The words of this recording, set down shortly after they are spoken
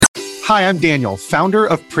Hi, I'm Daniel, founder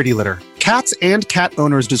of Pretty Litter. Cats and cat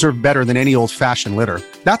owners deserve better than any old-fashioned litter.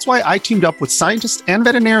 That's why I teamed up with scientists and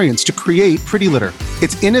veterinarians to create Pretty Litter.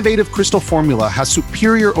 Its innovative crystal formula has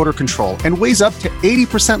superior odor control and weighs up to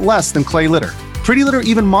 80% less than clay litter. Pretty Litter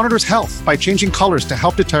even monitors health by changing colors to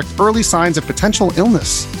help detect early signs of potential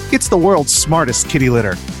illness. It's the world's smartest kitty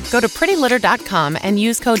litter. Go to prettylitter.com and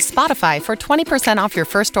use code SPOTIFY for 20% off your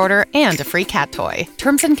first order and a free cat toy.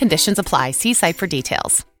 Terms and conditions apply. See site for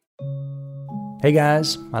details. Hey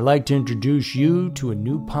guys, I'd like to introduce you to a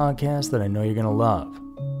new podcast that I know you're going to love.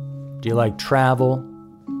 Do you like travel?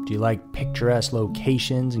 Do you like picturesque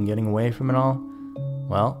locations and getting away from it all?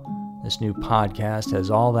 Well, this new podcast has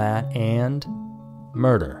all that and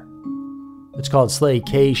murder. It's called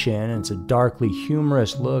Slaycation, and it's a darkly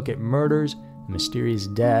humorous look at murders and mysterious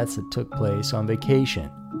deaths that took place on vacation.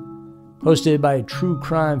 Hosted by a true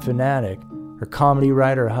crime fanatic, her comedy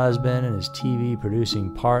writer husband, and his TV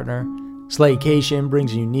producing partner, Slaycation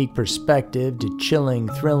brings a unique perspective to chilling,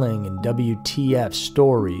 thrilling, and WTF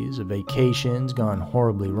stories of vacations gone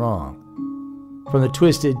horribly wrong. From the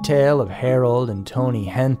twisted tale of Harold and Tony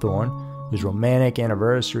Henthorne, whose romantic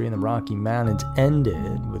anniversary in the Rocky Mountains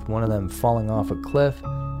ended with one of them falling off a cliff,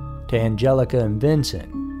 to Angelica and Vincent,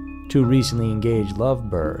 two recently engaged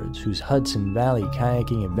lovebirds whose Hudson Valley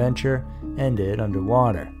kayaking adventure ended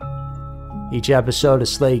underwater. Each episode of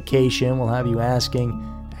Slaycation will have you asking,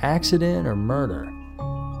 accident or murder?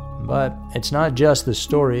 But it's not just the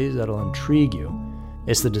stories that'll intrigue you.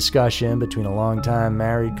 It's the discussion between a longtime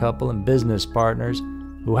married couple and business partners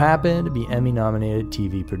who happen to be Emmy-nominated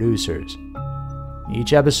TV producers.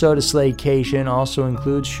 Each episode of Slaycation also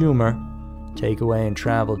includes humor, takeaway and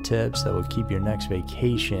travel tips that will keep your next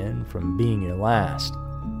vacation from being your last.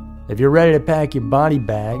 If you're ready to pack your body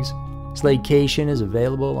bags, Slaycation is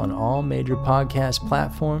available on all major podcast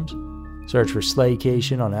platforms. Search for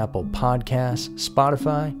Slaycation on Apple Podcasts,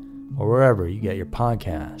 Spotify, or wherever you get your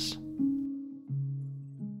podcasts.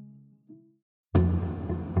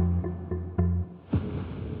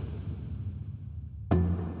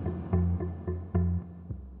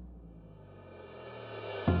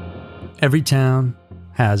 Every town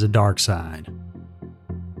has a dark side.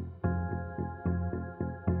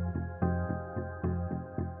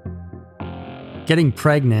 Getting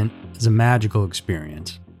pregnant is a magical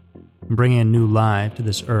experience. Bringing a new life to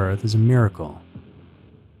this earth is a miracle.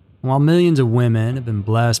 While millions of women have been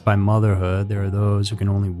blessed by motherhood, there are those who can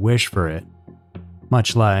only wish for it,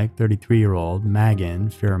 much like 33-year-old Magen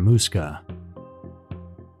Fieramusca.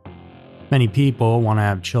 Many people want to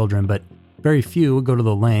have children, but very few would go to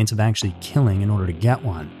the lengths of actually killing in order to get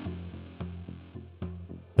one.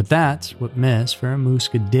 But that's what Miss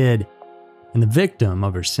Fieramusca did, and the victim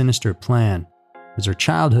of her sinister plan was her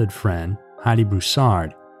childhood friend, Heidi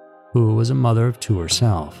Broussard, who was a mother of two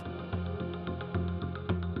herself.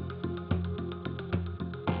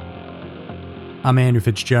 I'm Andrew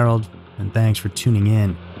Fitzgerald, and thanks for tuning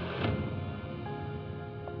in.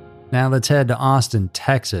 Now let's head to Austin,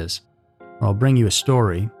 Texas, where I'll bring you a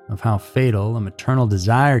story of how fatal a maternal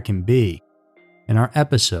desire can be in our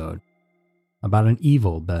episode about an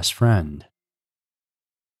evil best friend.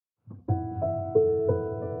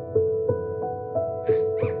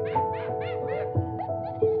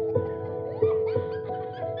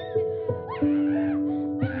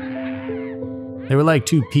 They were like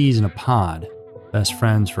two peas in a pod, best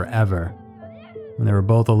friends forever. When they were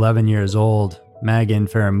both 11 years old, Magen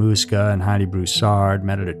Fieramusca and Heidi Broussard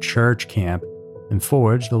met at a church camp and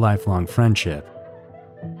forged a lifelong friendship.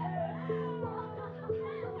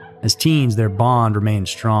 As teens, their bond remained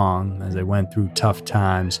strong as they went through tough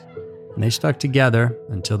times, and they stuck together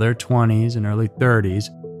until their 20s and early 30s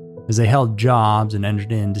as they held jobs and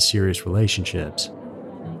entered into serious relationships.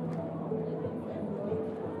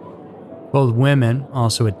 Both women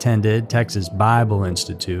also attended Texas Bible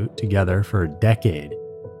Institute together for a decade.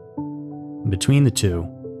 And between the two,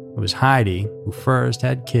 it was Heidi who first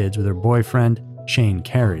had kids with her boyfriend, Shane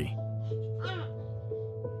Carey.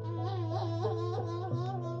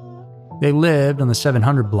 They lived on the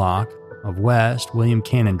 700 block of West William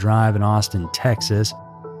Cannon Drive in Austin, Texas,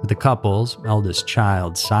 with the couple's eldest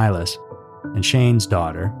child, Silas, and Shane's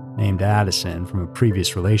daughter, named Addison, from a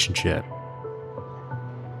previous relationship.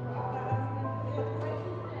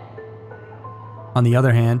 On the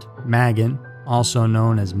other hand, Magen, also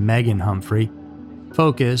known as Megan Humphrey,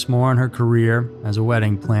 focused more on her career as a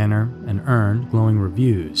wedding planner and earned glowing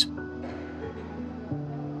reviews.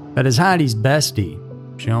 But as Heidi's bestie,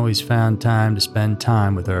 she always found time to spend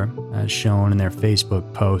time with her, as shown in their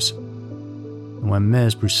Facebook posts. And when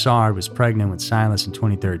Miss Broussard was pregnant with Silas in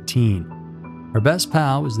 2013, Her best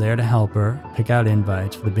pal was there to help her pick out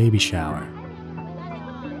invites for the baby shower.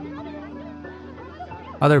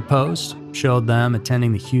 Other posts showed them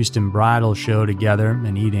attending the Houston bridal show together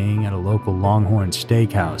and eating at a local Longhorn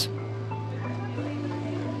steakhouse.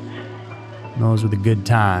 Those were the good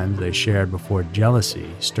times they shared before jealousy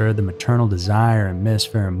stirred the maternal desire in Miss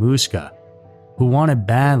Fieramusca, who wanted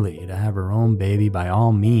badly to have her own baby by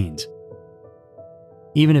all means,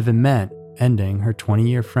 even if it meant ending her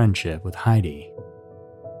 20-year friendship with Heidi.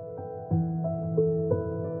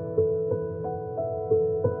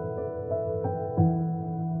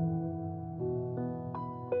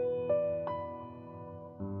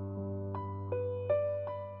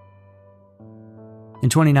 In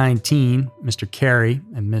 2019, Mr. Carey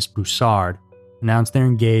and Miss Broussard announced their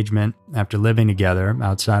engagement after living together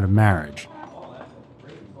outside of marriage.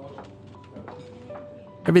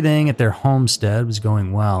 Everything at their homestead was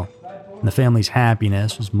going well, and the family's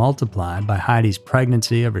happiness was multiplied by Heidi's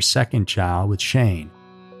pregnancy of her second child with Shane.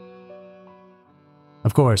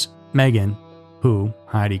 Of course, Magen, who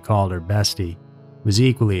Heidi called her bestie, was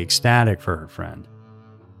equally ecstatic for her friend.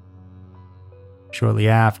 Shortly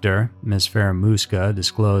after, Miss Fieramusca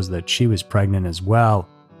disclosed that she was pregnant as well,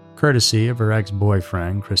 courtesy of her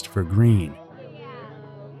ex-boyfriend, Christopher Green.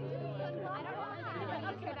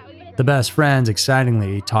 The best friends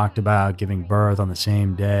excitingly talked about giving birth on the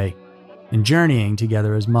same day and journeying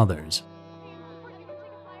together as mothers.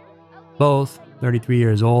 Both 33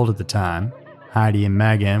 years old at the time, Heidi and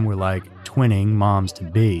Magen were like twinning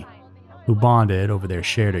moms-to-be, who bonded over their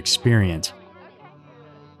shared experience.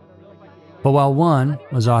 But while one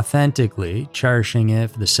was authentically cherishing it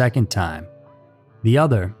for the second time, the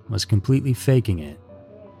other was completely faking it.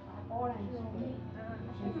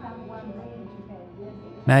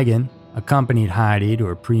 Magen accompanied Heidi to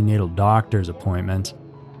her prenatal doctor's appointments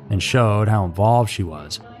and showed how involved she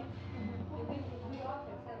was.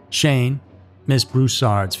 Shane, Miss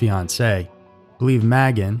Broussard's fiancé, believed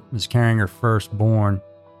Magen was carrying her firstborn,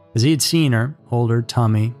 as he had seen her hold her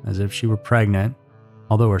tummy as if she were pregnant,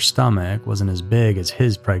 although her stomach wasn't as big as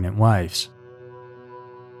his pregnant wife's.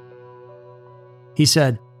 He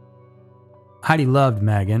said, Heidi loved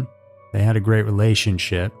Magen. They had a great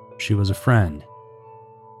relationship. She was a friend.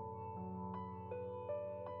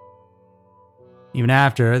 Even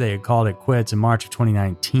after they had called it quits in March of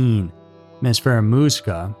 2019, Miss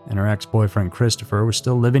Fieramusca and her ex-boyfriend Christopher were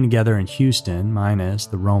still living together in Houston, minus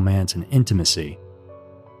the romance and intimacy.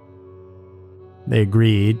 They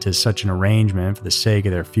agreed to such an arrangement for the sake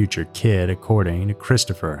of their future kid, according to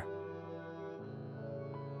Christopher.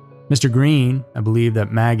 Mr. Green, I believe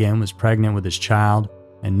that Magen was pregnant with his child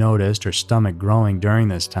and noticed her stomach growing during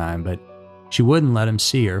this time, but she wouldn't let him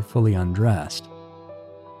see her fully undressed.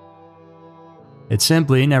 It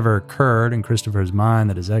simply never occurred in Christopher's mind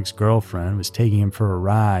that his ex-girlfriend was taking him for a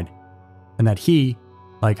ride, and that he,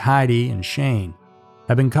 like Heidi and Shane,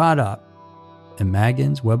 had been caught up in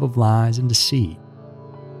Magen's web of lies and deceit.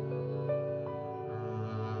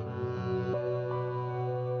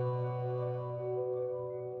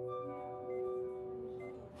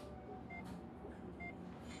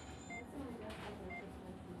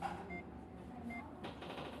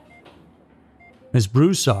 Miss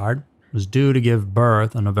Broussard was due to give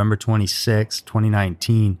birth on November 26,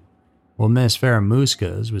 2019, while Miss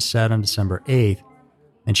Fieramusca's was set on December 8th,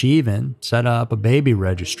 and she even set up a baby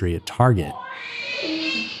registry at Target.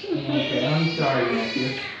 Okay, I'm sorry,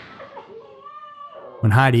 Matthew.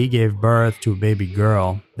 When Heidi gave birth to a baby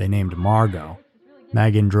girl they named Margot,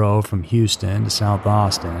 Magen drove from Houston to South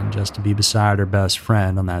Austin just to be beside her best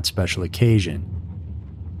friend on that special occasion.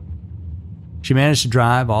 She managed to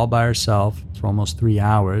drive all by herself for almost 3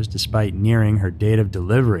 hours despite nearing her date of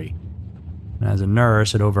delivery, and as a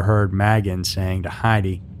nurse had overheard Magen saying to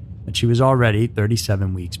Heidi that she was already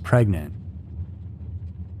 37 weeks pregnant.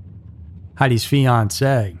 Heidi's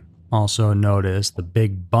fiancé also noticed the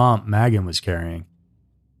big bump Magen was carrying,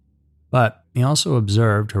 but he also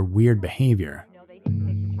observed her weird behavior.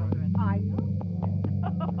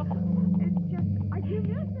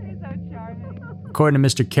 According to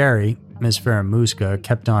Mr. Carey, Miss Fieramusca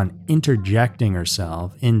kept on interjecting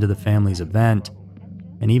herself into the family's event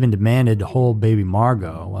and even demanded to hold baby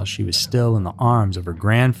Margot while she was still in the arms of her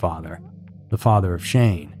grandfather, the father of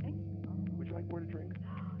Shane.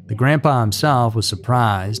 The grandpa himself was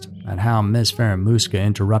surprised at how Miss Fieramusca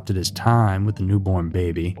interrupted his time with the newborn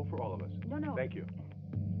baby.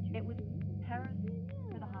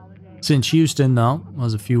 Since Houston, though,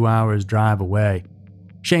 was a few hours' drive away,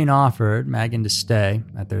 Shane offered Magen to stay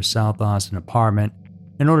at their South Austin apartment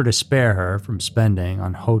in order to spare her from spending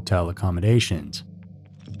on hotel accommodations.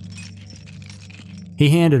 He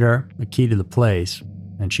handed her a key to the place,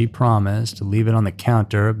 and she promised to leave it on the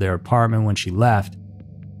counter of their apartment when she left.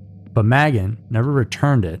 But Magen never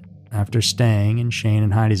returned it after staying in Shane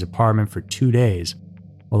and Heidi's apartment for 2 days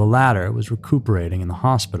while the latter was recuperating in the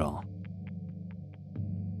hospital.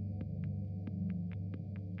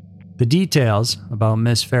 The details about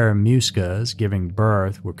Miss Fieramusca's giving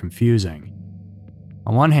birth were confusing.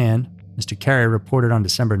 On one hand, Mr. Carey reported on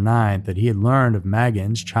December 9th that he had learned of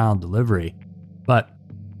Magen's child delivery, but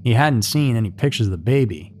he hadn't seen any pictures of the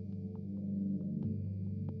baby.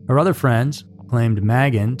 Her other friends claimed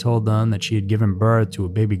Magen told them that she had given birth to a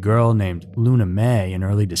baby girl named Luna May in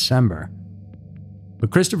early December. But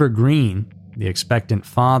Christopher Green, the expectant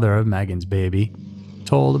father of Magen's baby,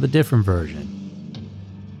 told of a different version.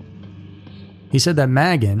 He said that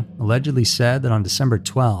Magen allegedly said that on December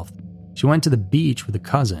 12th, she went to the beach with a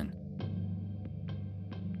cousin.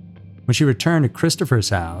 When she returned to Christopher's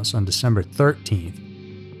house on December 13th,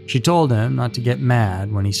 she told him not to get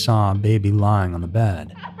mad when he saw a baby lying on the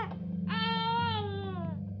bed.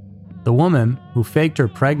 The woman who faked her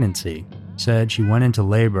pregnancy said she went into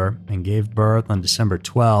labor and gave birth on December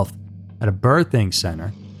 12th at a birthing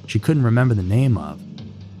center she couldn't remember the name of.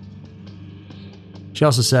 She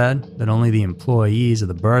also said that only the employees of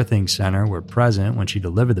the birthing center were present when she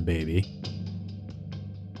delivered the baby.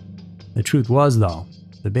 The truth was, though,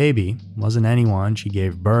 the baby wasn't anyone she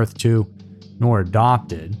gave birth to, nor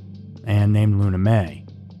adopted, and named Luna May.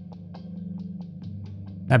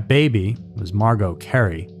 That baby was Margot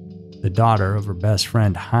Carey, the daughter of her best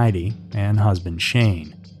friend Heidi and husband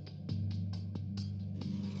Shane.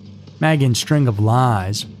 Magen's string of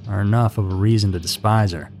lies are enough of a reason to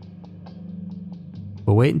despise her.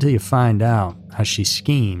 But wait until you find out how she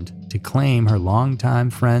schemed to claim her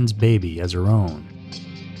longtime friend's baby as her own.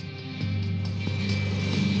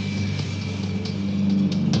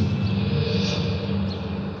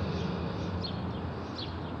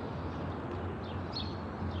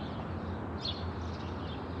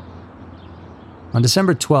 On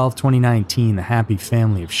December 12, 2019, the happy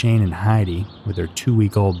family of Shane and Heidi, with their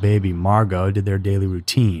 2-week-old baby Margot, did their daily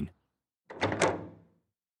routine.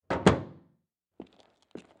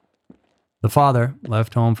 The father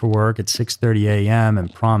left home for work at 6:30 a.m.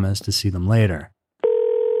 and promised to see them later.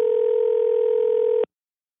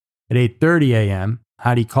 At 8:30 a.m.,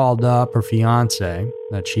 Heidi called up her fiancé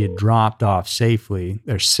that she had dropped off safely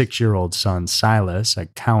their 6-year-old son Silas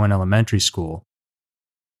at Cowan Elementary School.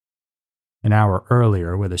 An hour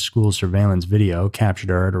earlier, where the school surveillance video captured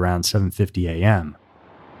her at around 7:50 a.m.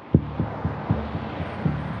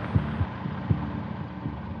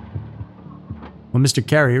 When Mr.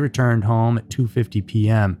 Carey returned home at 2:50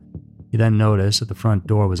 p.m., he then noticed that the front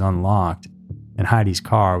door was unlocked and Heidi's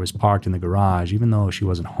car was parked in the garage even though she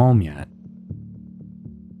wasn't home yet.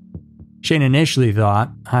 Shane initially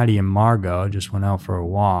thought Heidi and Margot just went out for a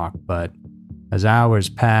walk, but as hours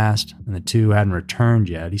passed and the two hadn't returned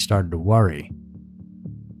yet, he started to worry.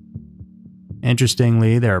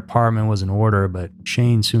 Interestingly, their apartment was in order, but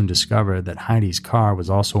Shane soon discovered that Heidi's car was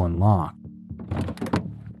also unlocked.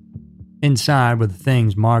 Inside were the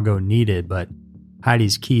things Margot needed, but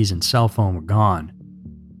Heidi's keys and cell phone were gone.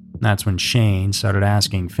 That's when Shane started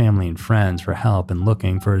asking family and friends for help in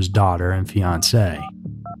looking for his daughter and fiancé.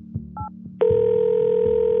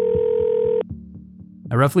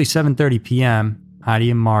 At roughly 7:30 p.m.,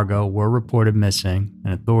 Heidi and Margot were reported missing,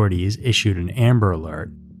 and authorities issued an Amber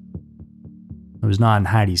Alert. It was not in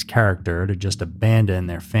Heidi's character to just abandon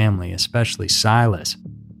their family, especially Silas,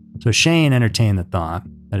 so Shane entertained the thought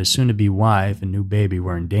that his soon-to-be wife and new baby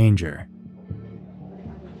were in danger.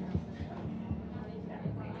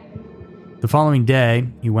 The following day,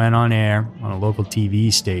 he went on air on a local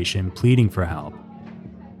TV station pleading for help.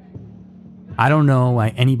 "I don't know why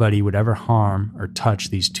anybody would ever harm or touch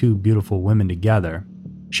these two beautiful women together,"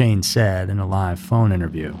 Shane said in a live phone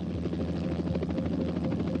interview.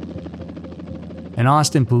 An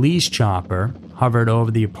Austin police chopper hovered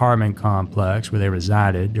over the apartment complex where they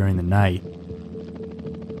resided during the night.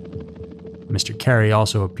 Mr. Carey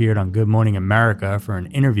also appeared on Good Morning America for an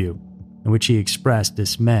interview in which he expressed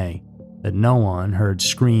dismay that no one heard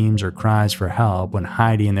screams or cries for help when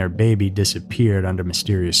Heidi and their baby disappeared under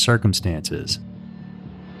mysterious circumstances.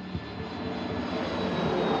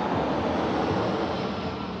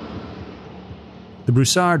 The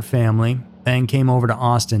Broussard family then came over to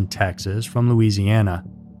Austin, Texas from Louisiana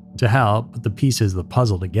to help put the pieces of the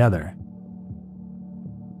puzzle together.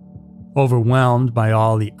 Overwhelmed by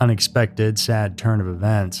all the unexpected, sad turn of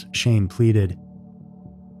events, Shane pleaded,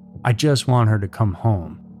 "I just want her to come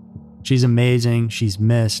home. She's amazing, she's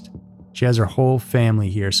missed, she has her whole family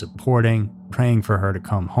here supporting, praying for her to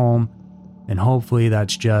come home, And hopefully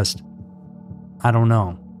that's just, I don't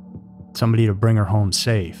know, somebody to bring her home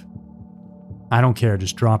safe. I don't care,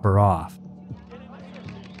 just drop her off.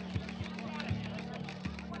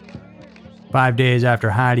 5 days after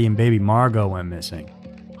Heidi and baby Margot went missing,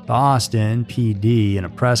 the Austin PD in a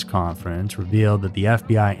press conference revealed that the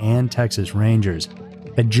FBI and Texas Rangers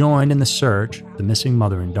had joined in the search for the missing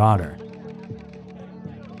mother and daughter.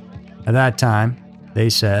 At that time, they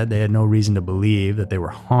said they had no reason to believe that they were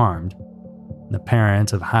harmed. The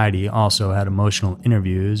parents of Heidi also had emotional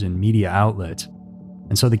interviews in media outlets,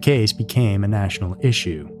 and so the case became a national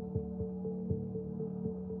issue.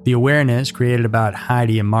 The awareness created about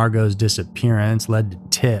Heidi and Margot's disappearance led to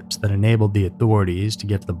tips that enabled the authorities to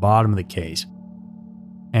get to the bottom of the case.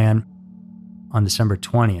 And on December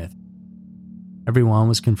 20th, everyone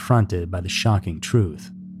was confronted by the shocking truth.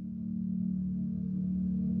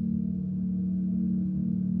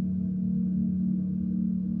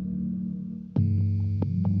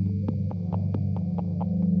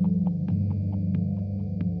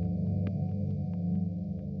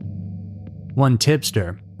 One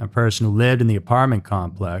tipster, a person who lived in the apartment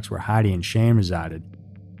complex where Heidi and Shane resided,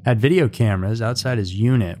 had video cameras outside his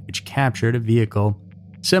unit which captured a vehicle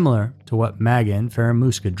similar to what Magen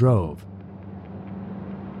Fieramusca drove.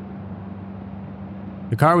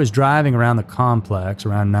 The car was driving around the complex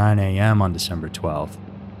around 9 a.m. on December 12th.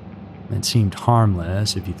 It seemed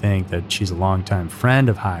harmless if you think that she's a longtime friend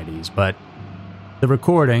of Heidi's, but the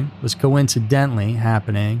recording was coincidentally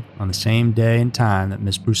happening on the same day and time that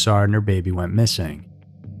Miss Broussard and her baby went missing.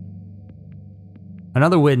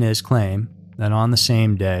 Another witness claimed that on the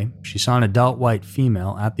same day, she saw an adult white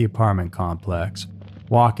female at the apartment complex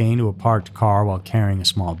walking to a parked car while carrying a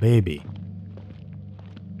small baby.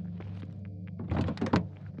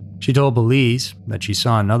 She told police that she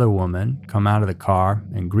saw another woman come out of the car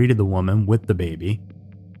and greeted the woman with the baby.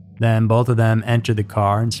 Then both of them entered the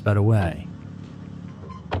car and sped away.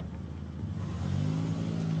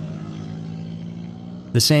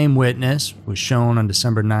 The same witness was shown on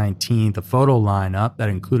December 19th a photo lineup that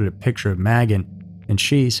included a picture of Magen, and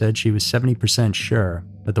she said she was 70% sure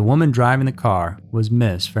that the woman driving the car was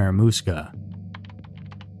Miss Fieramusca.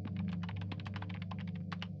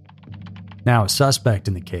 Now a suspect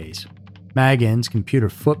in the case, Magen's computer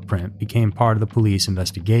footprint became part of the police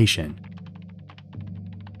investigation.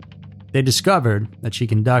 They discovered that she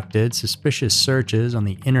conducted suspicious searches on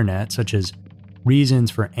the internet, such as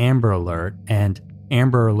Reasons for Amber Alert and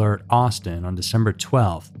Amber Alert Austin on December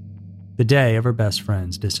 12th, the day of her best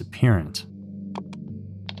friend's disappearance.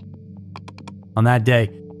 On that day,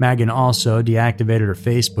 Magen also deactivated her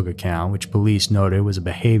Facebook account, which police noted was a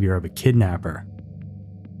behavior of a kidnapper.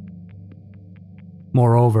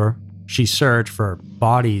 Moreover, she searched for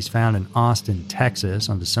bodies found in Austin, Texas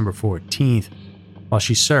on December 14th, while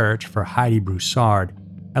she searched for Heidi Broussard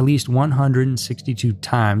at least 162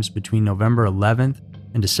 times between November 11th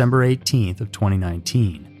and December 18th of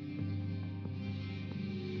 2019.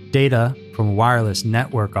 Data from a wireless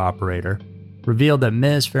network operator revealed that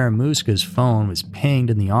Ms. Fieramusca's phone was pinged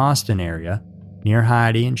in the Austin area near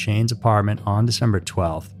Heidi and Shane's apartment on December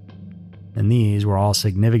 12th, and these were all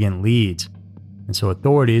significant leads, and so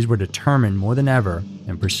authorities were determined more than ever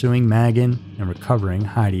in pursuing Magen and recovering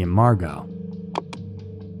Heidi and Margot.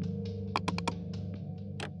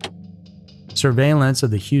 Surveillance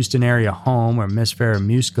of the Houston area home where Miss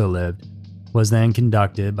Fieramusca lived was then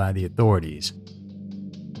conducted by the authorities.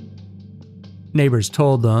 Neighbors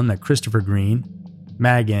told them that Christopher Green,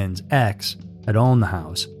 Magen's ex, had owned the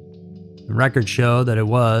house. The records showed that it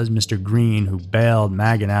was Mr. Green who bailed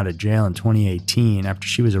Magen out of jail in 2018 after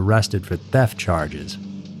she was arrested for theft charges.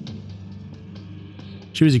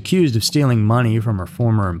 She was accused of stealing money from her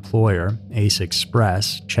former employer, Ace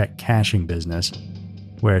Express check cashing business,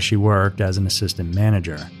 where she worked as an assistant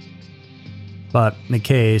manager. But the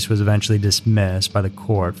case was eventually dismissed by the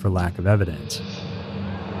court for lack of evidence.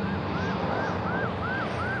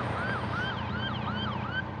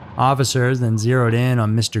 Officers then zeroed in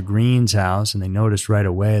on Mr. Green's house, and they noticed right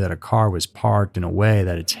away that a car was parked in a way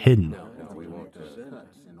that it's hidden.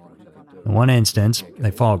 In one instance,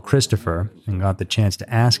 they followed Christopher and got the chance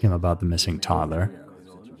to ask him about the missing toddler.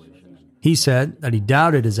 He said that he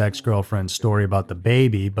doubted his ex-girlfriend's story about the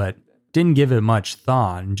baby, but didn't give it much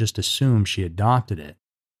thought and just assumed she adopted it.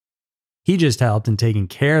 He just helped in taking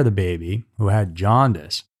care of the baby, who had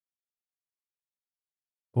jaundice.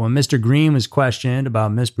 But when Mr. Green was questioned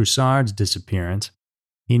about Miss Broussard's disappearance,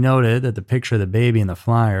 he noted that the picture of the baby in the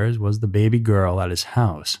flyers was the baby girl at his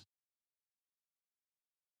house.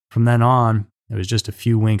 From then on, it was just a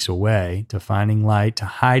few winks away to finding light to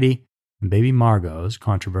Heidi and baby Margot's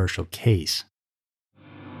controversial case.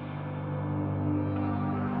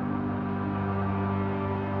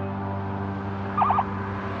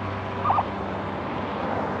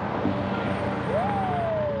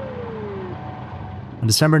 On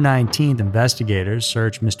December 19th, investigators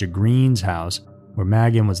searched Mr. Green's house where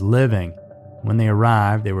Magen was living. When they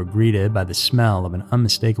arrived, they were greeted by the smell of an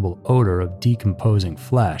unmistakable odor of decomposing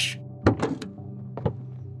flesh.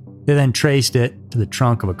 They then traced it to the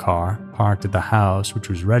trunk of a car parked at the house, which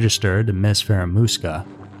was registered to Miss Fieramusca.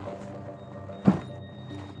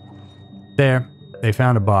 There, they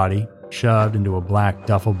found a body shoved into a black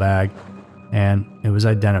duffel bag, and it was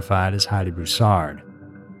identified as Heidi Broussard.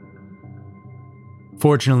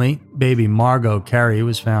 Fortunately, baby Margot Carey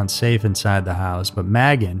was found safe inside the house, but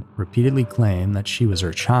Magen repeatedly claimed that she was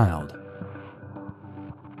her child.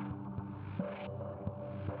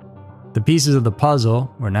 The pieces of the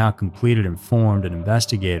puzzle were now completed and formed, and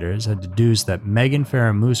investigators had deduced that Megan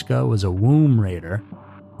Fieramusca was a womb raider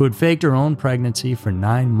who had faked her own pregnancy for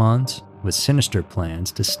 9 months with sinister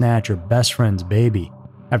plans to snatch her best friend's baby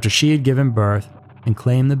after she had given birth and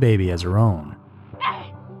claimed the baby as her own.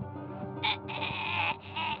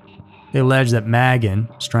 They alleged that Magen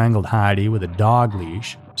strangled Heidi with a dog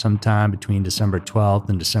leash sometime between December 12th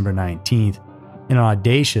and December 19th in an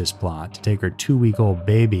audacious plot to take her 2-week-old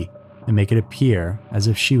baby and make it appear as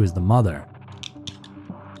if she was the mother.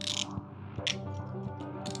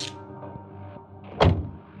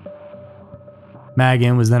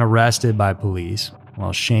 Magen was then arrested by police,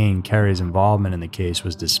 while Shane Carey's involvement in the case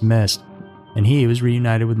was dismissed, and he was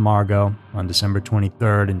reunited with Margot on December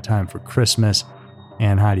 23rd in time for Christmas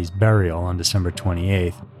and Heidi's burial on December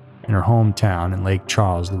 28th in her hometown in Lake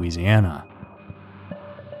Charles, Louisiana.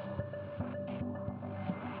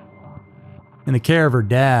 In the care of her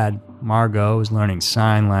dad, Margot was learning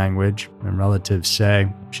sign language, and relatives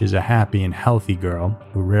say she's a happy and healthy girl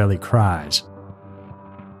who rarely cries.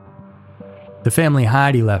 The family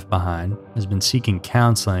Heidi left behind has been seeking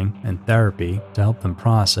counseling and therapy to help them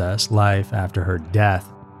process life after her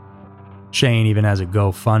death. Shane even has a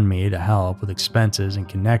GoFundMe to help with expenses in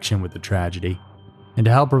connection with the tragedy and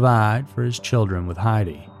to help provide for his children with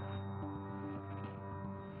Heidi.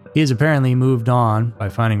 He has apparently moved on by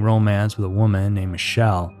finding romance with a woman named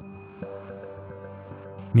Michelle.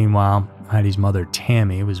 Meanwhile, Heidi's mother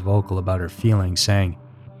Tammy was vocal about her feelings, saying,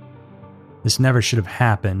 "This never should have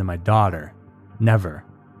happened to my daughter. Never.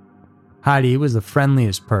 Heidi was the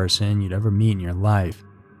friendliest person you'd ever meet in your life.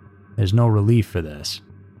 There's no relief for this."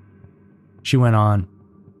 She went on,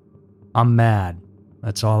 "I'm mad.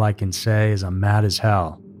 That's all I can say is I'm mad as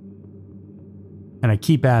hell. And I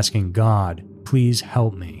keep asking God, please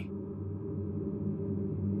help me."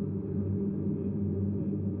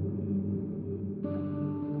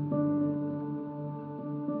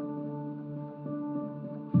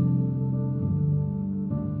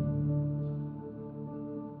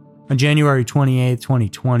 On January 28,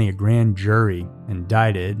 2020, a grand jury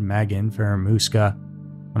indicted Megan Fieramusca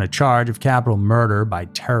on a charge of capital murder by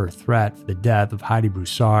terror threat for the death of Heidi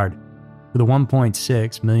Broussard with a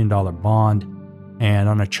 $1.6 million bond, and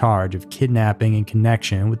on a charge of kidnapping in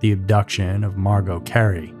connection with the abduction of Margot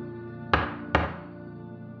Carey.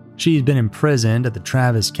 She's been imprisoned at the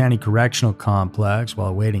Travis County Correctional Complex while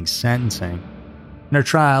awaiting sentencing, and her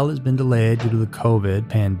trial has been delayed due to the COVID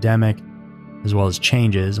pandemic, as well as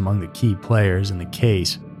changes among the key players in the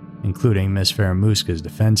case, including Miss Fieramusca's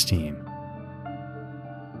defense team.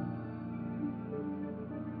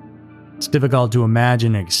 It's difficult to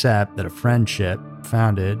imagine and accept that a friendship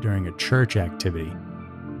founded during a church activity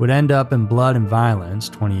would end up in blood and violence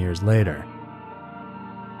 20 years later.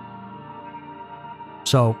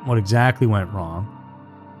 So, what exactly went wrong?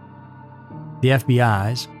 The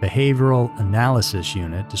FBI's Behavioral Analysis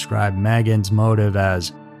Unit described Megan's motive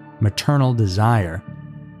as maternal desire,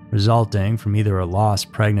 resulting from either a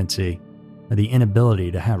lost pregnancy or the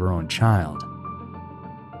inability to have her own child.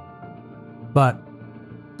 But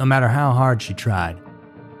no matter how hard she tried,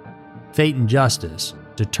 fate and justice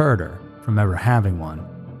deterred her from ever having one.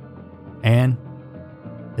 And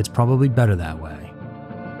it's probably better that way.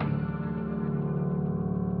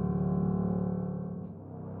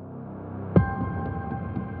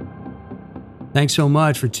 Thanks so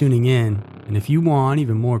much for tuning in. And if you want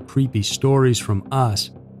even more creepy stories from us,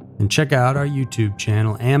 then check out our YouTube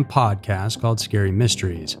channel and podcast called Scary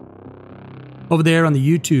Mysteries. Over there on the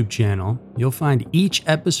YouTube channel, you'll find each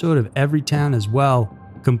episode of Every Town as well,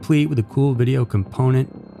 complete with a cool video component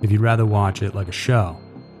if you'd rather watch it like a show.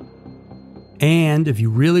 And if you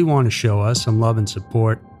really want to show us some love and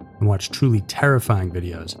support and watch truly terrifying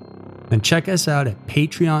videos, then check us out at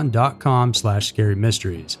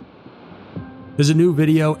patreon.com/scarymysteries. There's a new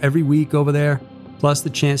video every week over there, plus the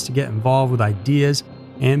chance to get involved with ideas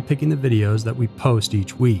and picking the videos that we post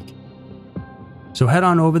each week. So head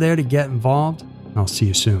on over there to get involved, and I'll see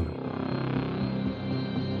you soon.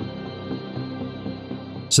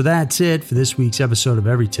 So that's it for this week's episode of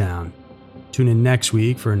Everytown. Tune in next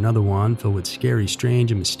week for another one filled with scary, strange,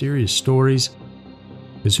 and mysterious stories.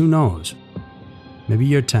 Because who knows? Maybe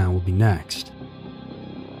your town will be next.